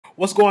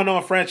What's going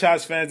on,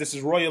 franchise fans? This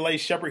is Royal A.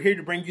 Shepherd here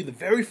to bring you the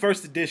very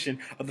first edition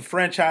of the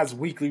Franchise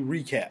Weekly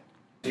Recap.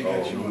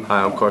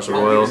 Hi, I'm Carson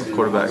Royal,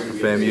 quarterback for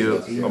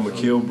FAMU. I'm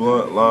Akil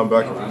Blunt,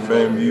 linebacker for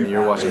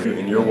FAMU.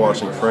 And you're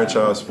watching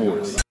Franchise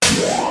Sports.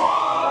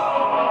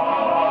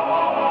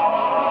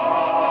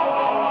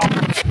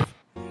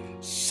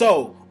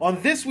 So,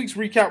 on this week's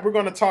recap, we're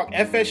going to talk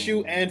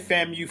FSU and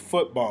FAMU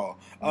football.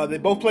 They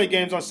both played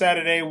games on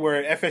Saturday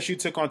where FSU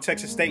took on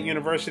Texas State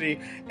University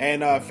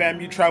and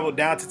FAMU traveled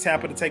down to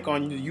Tampa to take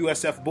on the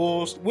USF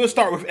Bulls. We'll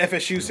start with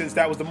FSU since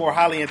that was the more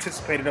highly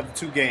anticipated of the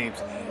two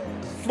games.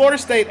 Florida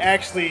State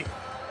actually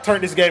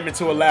turned this game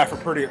into a laugher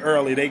pretty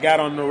early. They got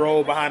on the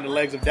roll behind the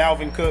legs of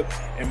Dalvin Cook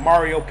and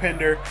Mario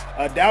Pender.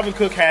 Dalvin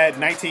Cook had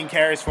 19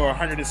 carries for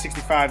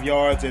 165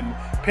 yards, and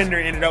Pender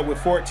ended up with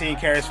 14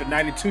 carries for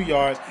 92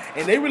 yards,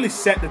 and they really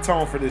set the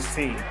tone for this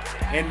team.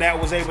 And that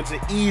was able to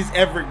ease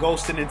Everett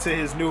Golston into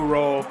his new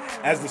role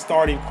as the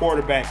starting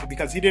quarterback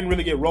because he didn't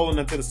really get rolling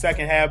until the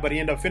second half, but he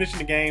ended up finishing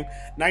the game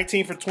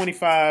 19 for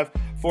 25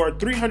 for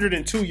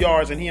 302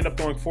 yards, and he ended up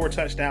throwing 4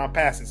 touchdown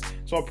passes.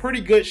 So a pretty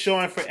good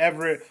showing for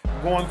Everett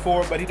going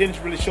forward, but he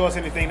didn't really show us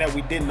anything that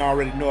we didn't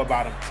already know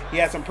about him. He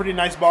had some pretty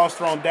nice balls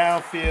thrown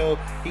downfield.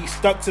 He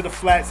stuck to the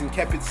flats and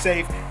kept it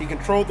safe. He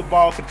controlled the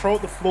ball,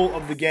 controlled the flow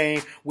of the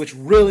game, which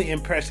really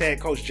impressed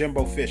head coach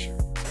Jimbo Fisher.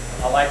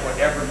 I like what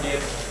Everett did,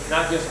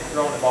 not just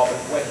throwing the ball,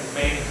 but the way he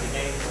managed the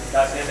game.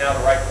 Got in and out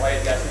of the right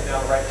plays, got in and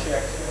out of the right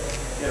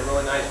checks. Did a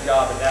really nice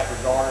job in that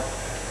regard.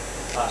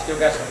 Still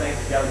got some things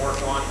we got to work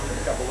on,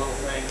 a couple little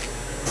things.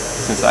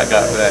 Since I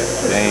got back,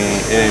 it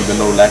ain't been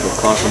no lack of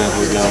confidence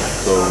with them.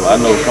 So I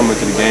know coming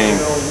to the game,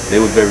 they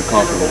were very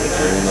confident.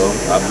 And,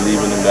 I believe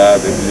in them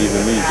guys, they believe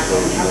in me. So,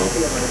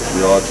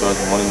 we all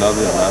trust one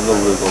another, and I know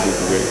we're going to do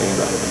some great things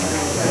out of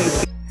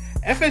it.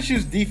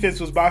 FSU's defense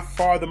was by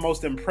far the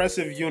most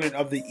impressive unit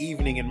of the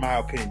evening, in my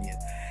opinion.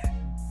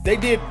 They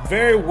did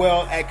very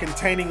well at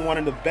containing one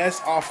of the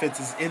best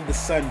offenses in the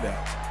Sun Belt.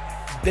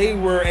 They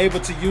were able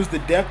to use the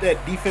depth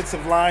at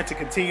defensive line to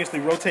continuously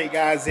rotate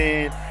guys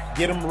in,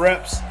 get them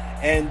reps,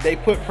 and they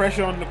put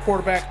pressure on the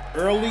quarterback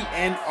early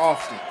and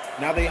often.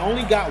 Now, they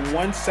only got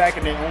 1 sack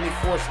and they only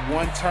forced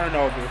 1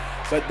 turnover,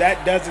 but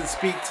that doesn't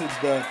speak to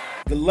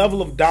the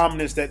level of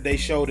dominance that they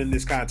showed in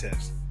this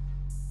contest.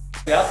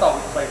 Yeah, I thought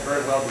we played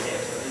very well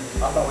against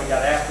them. I thought we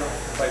got after them,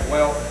 played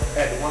well,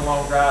 had the one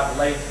long drive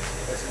late.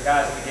 There's some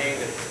guys in the game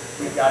that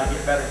we've got to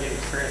get better, get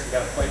experience, we've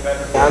got to play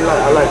better.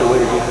 I like the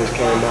way the defense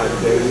came out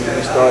today.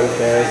 We started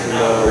fast and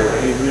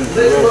we ran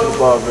the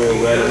ball very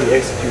well and we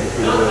executed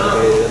pretty well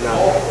today.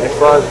 Now, as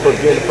far as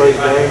getting the first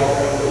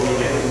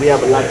game, we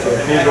have a lot to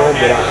improve on,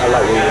 but I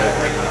like where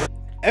we're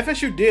at.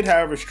 FSU did,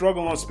 however,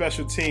 struggle on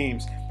special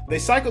teams. They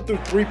cycled through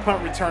 3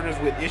 punt returners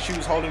with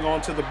issues holding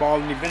on to the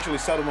ball and eventually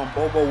settled on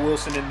Bobo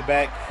Wilson in the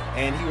back,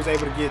 and he was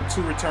able to get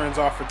 2 returns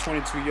off for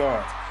 22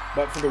 yards.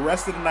 But for the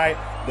rest of the night,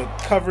 the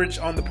coverage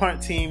on the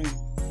punt team,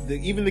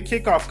 even the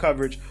kickoff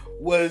coverage,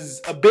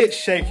 was a bit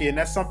shaky, and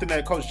that's something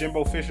that Coach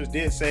Jimbo Fisher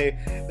did say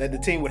that the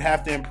team would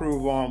have to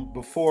improve on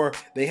before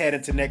they head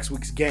into next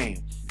week's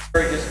game.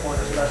 Very disappointed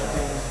in special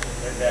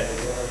teams that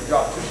we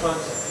dropped 2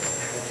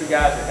 punts and 2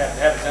 guys that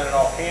haven't done it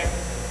all camp.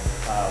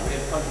 We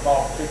didn't punt the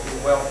ball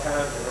particularly well at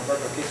times, and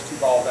Roberto kicks 2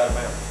 balls out of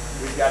bounds.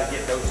 We've got to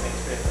get those things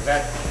fixed, because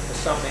that is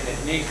something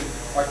that needs to,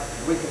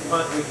 we can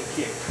punt, we can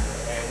kick,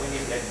 and we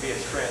need that to be a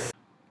strength.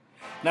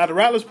 Now, the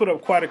Rattlers put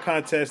up quite a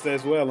contest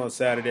as well on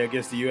Saturday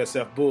against the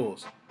USF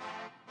Bulls,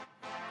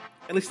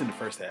 at least in the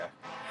first half.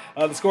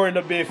 The score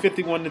ended up being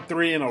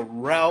 51-3 in a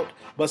rout,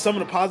 but some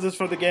of the positives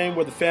from the game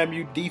were the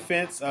FAMU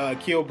defense.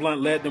 Akil Blunt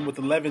led them with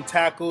 11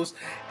 tackles,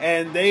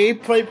 and they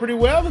played pretty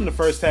well in the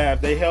first half.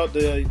 They held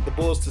the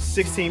Bulls to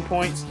 16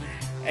 points,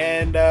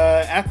 and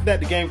after that,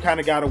 the game kind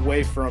of got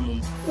away from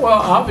them. Well,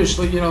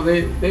 obviously,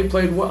 they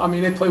played well. I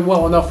mean, they played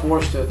well enough for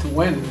us to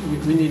win.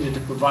 We needed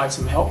to provide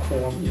some help for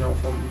them,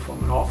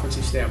 from an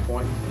offensive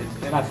standpoint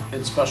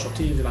and special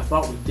teams, and I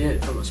thought we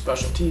did from a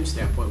special team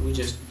standpoint. We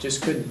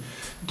just couldn't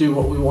do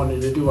what we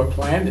wanted to do or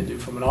plan to do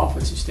from an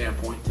offensive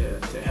standpoint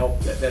to help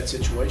that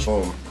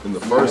situation. In the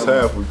first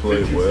half, we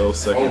played well.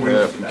 Second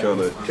half, we kind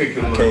of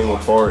came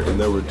apart, and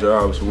there were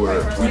jobs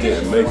where we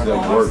didn't make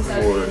them work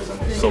for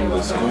some of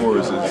the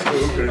scores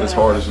as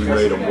hard as we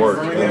made them work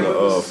in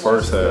the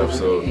first half.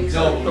 So,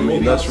 I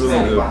mean, that's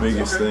really the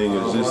biggest thing,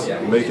 is just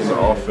making the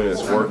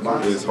offense work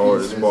as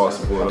hard as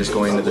possible. Just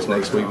going into this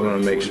next week, we want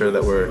to make sure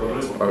that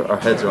our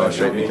heads are on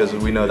straight, because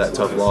we know that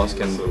tough loss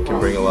can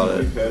bring a lot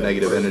of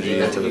negative energy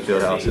into the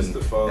field house,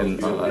 and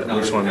we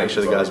just want to make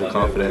sure the guys are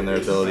confident in their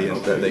ability and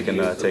that they can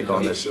take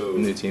on this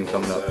new team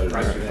coming up.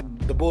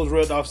 The Bulls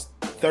reeled off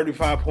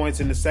 35 points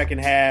in the second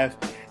half,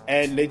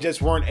 and they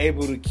just weren't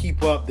able to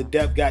keep up. The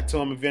depth got to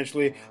them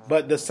eventually,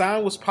 but the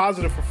sign was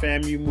positive for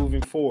FAMU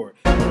moving forward.